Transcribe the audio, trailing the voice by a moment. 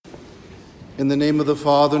In the name of the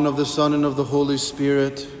Father, and of the Son, and of the Holy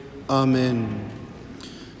Spirit. Amen.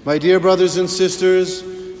 My dear brothers and sisters,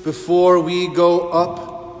 before we go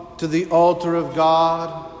up to the altar of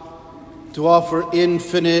God to offer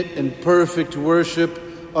infinite and perfect worship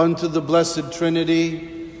unto the Blessed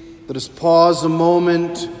Trinity, let us pause a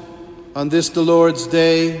moment on this the Lord's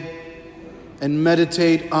Day and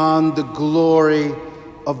meditate on the glory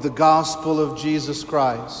of the gospel of Jesus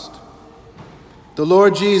Christ. The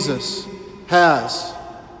Lord Jesus has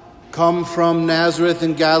come from Nazareth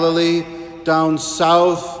in Galilee down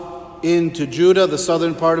south into Judah, the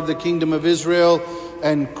southern part of the kingdom of Israel,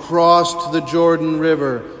 and crossed the Jordan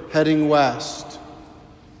River heading west.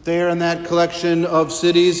 There in that collection of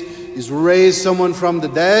cities, he's raised someone from the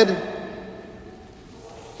dead.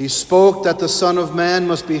 He spoke that the Son of Man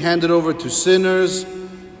must be handed over to sinners,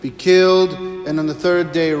 be killed, and on the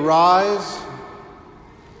third day rise.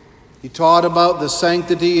 He taught about the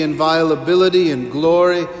sanctity, inviolability, and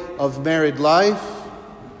glory of married life.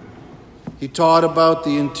 He taught about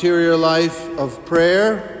the interior life of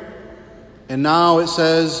prayer. And now it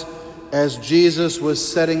says, as Jesus was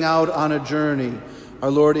setting out on a journey, our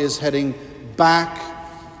Lord is heading back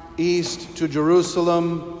east to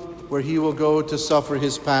Jerusalem, where he will go to suffer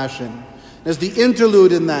his passion. As the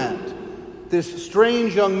interlude in that, this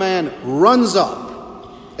strange young man runs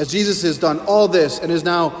up, as Jesus has done all this and is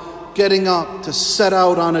now getting up to set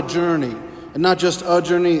out on a journey, and not just a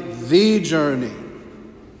journey, the journey,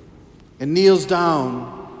 and kneels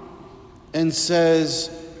down and says,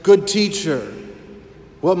 "Good teacher,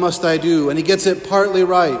 what must I do?" And he gets it partly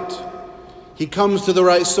right. He comes to the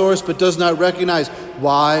right source but does not recognize,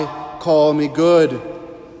 why call me good?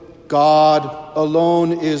 God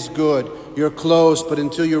alone is good. You're close, but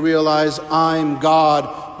until you realize I'm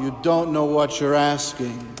God, you don't know what you're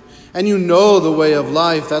asking. And you know the way of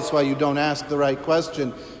life. That's why you don't ask the right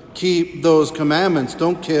question. Keep those commandments.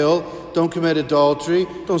 Don't kill. Don't commit adultery.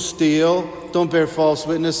 Don't steal. Don't bear false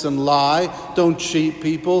witness and lie. Don't cheat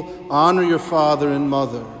people. Honor your father and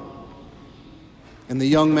mother. And the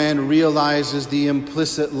young man realizes the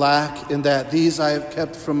implicit lack in that. These I have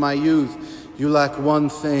kept from my youth. You lack one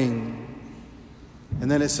thing. And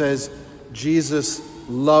then it says, Jesus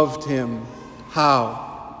loved him.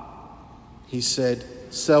 How? He said,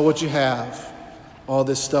 sell what you have, all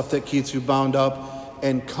this stuff that keeps you bound up,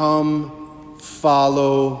 and come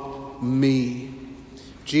follow me.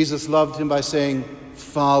 Jesus loved him by saying,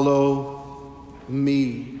 follow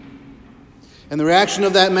me. And the reaction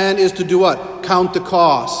of that man is to do what? Count the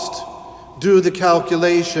cost. Do the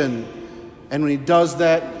calculation. And when he does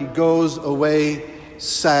that, he goes away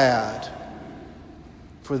sad.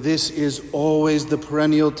 For this is always the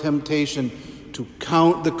perennial temptation, to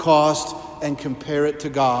count the cost and compare it to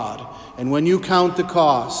God. And when you count the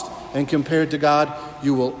cost and compare it to God,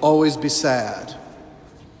 you will always be sad.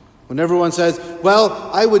 When everyone says, well,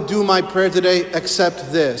 I would do my prayer today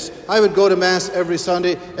except this. I would go to Mass every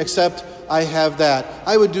Sunday except I have that.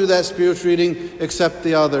 I would do that spiritual reading except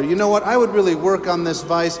the other. You know what? I would really work on this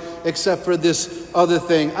vice except for this other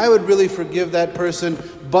thing. I would really forgive that person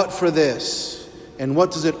but for this. And what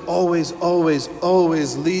does it always, always,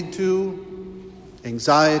 always lead to?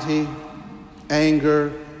 Anxiety,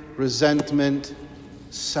 anger, resentment,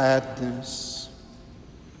 sadness.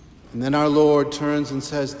 And then our Lord turns and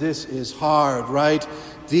says, this is hard, right?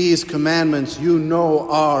 These commandments you know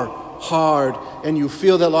are hard, and you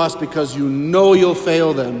feel that loss because you know you'll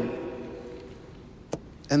fail them.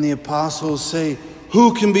 And the apostles say,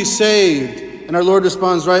 who can be saved? And our Lord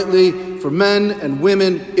responds rightly, for men and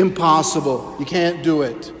women, impossible. You can't do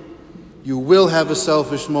it. You will have a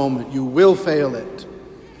selfish moment. You will fail it.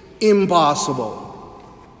 Impossible.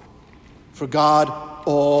 For God,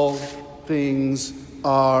 all things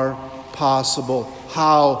are possible.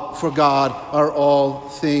 How, for God, are all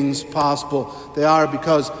things possible? They are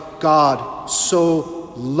because God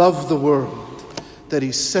so loved the world that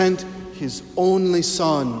he sent his only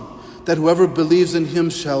Son, that whoever believes in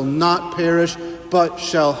him shall not perish, but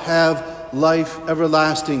shall have life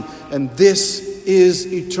everlasting. And this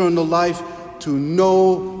is eternal life, to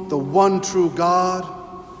know the one true God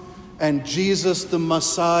and Jesus the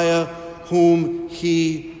Messiah, whom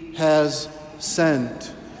he has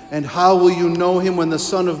sent. And how will you know him? When the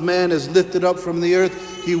Son of Man is lifted up from the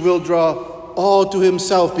earth, he will draw all to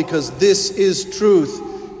himself, because this is truth.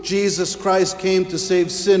 Jesus Christ came to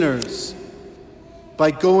save sinners by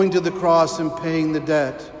going to the cross and paying the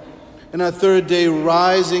debt. And on the third day,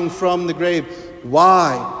 rising from the grave.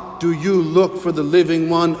 Why do you look for the living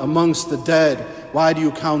one amongst the dead? Why do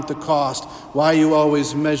you count the cost? Why are you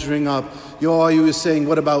always measuring up? You're always saying,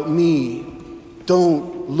 what about me?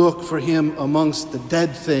 Don't look for him amongst the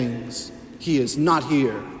dead things. He is not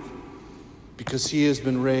here, because he has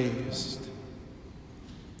been raised.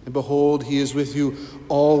 And behold, he is with you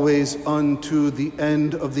always unto the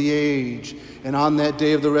end of the age. And on that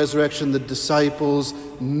day of the resurrection, the disciples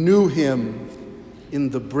knew him in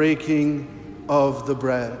the breaking of the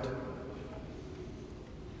bread.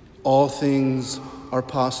 All things are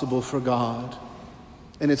possible for God.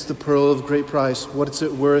 And it's the pearl of great price. What is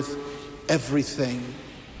it worth? Everything.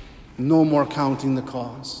 No more counting the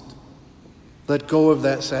cost. Let go of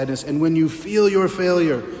that sadness. And when you feel your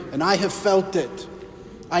failure, and I have felt it,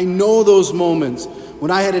 I know those moments when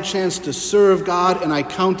I had a chance to serve God and I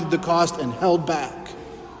counted the cost and held back.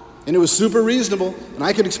 And it was super reasonable, and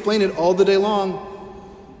I could explain it all the day long.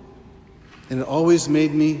 And it always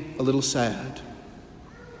made me a little sad,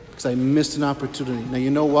 because I missed an opportunity. Now,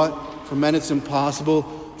 you know what? For men it's impossible.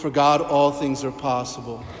 For God, all things are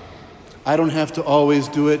possible. I don't have to always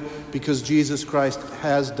do it, because Jesus Christ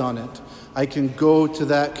has done it. I can go to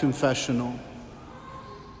that confessional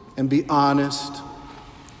and be honest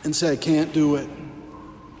and say, I can't do it.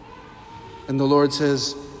 And the Lord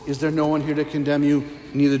says, is there no one here to condemn you?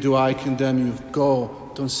 Neither do I condemn you.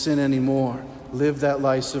 Go, don't sin anymore. Live that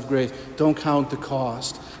life of grace. Don't count the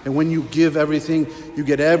cost. And when you give everything, you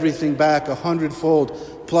get everything back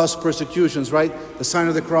 100-fold, plus persecutions, right? The sign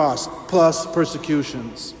of the cross, plus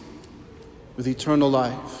persecutions, with eternal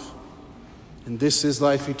life. And this is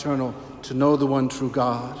life eternal, to know the one true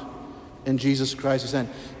God and Jesus Christ his Son.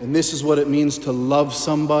 And this is what it means to love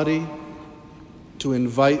somebody, to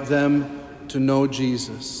invite them to know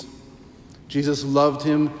Jesus. Jesus loved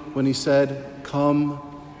him when he said, come,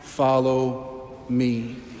 follow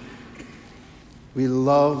me. We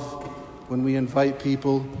love when we invite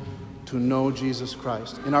people to know Jesus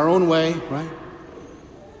Christ in our own way, right?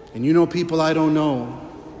 And you know people I don't know.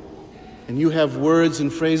 And you have words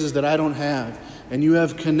and phrases that I don't have. And you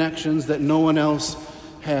have connections that no one else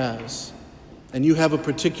has. And you have a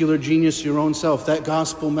particular genius, your own self, that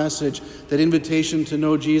gospel message, that invitation to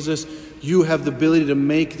know Jesus. You have the ability to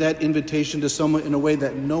make that invitation to someone in a way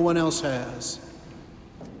that no one else has.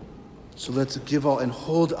 So let's give all and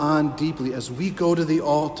hold on deeply as we go to the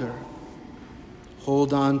altar.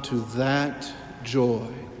 Hold on to that joy.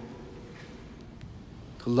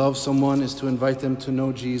 To love someone is to invite them to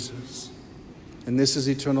know Jesus. And this is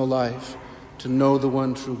eternal life, to know the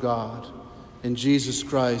one true God and Jesus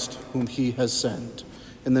Christ, whom he has sent.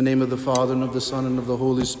 In the name of the Father, and of the Son, and of the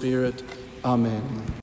Holy Spirit. Amen.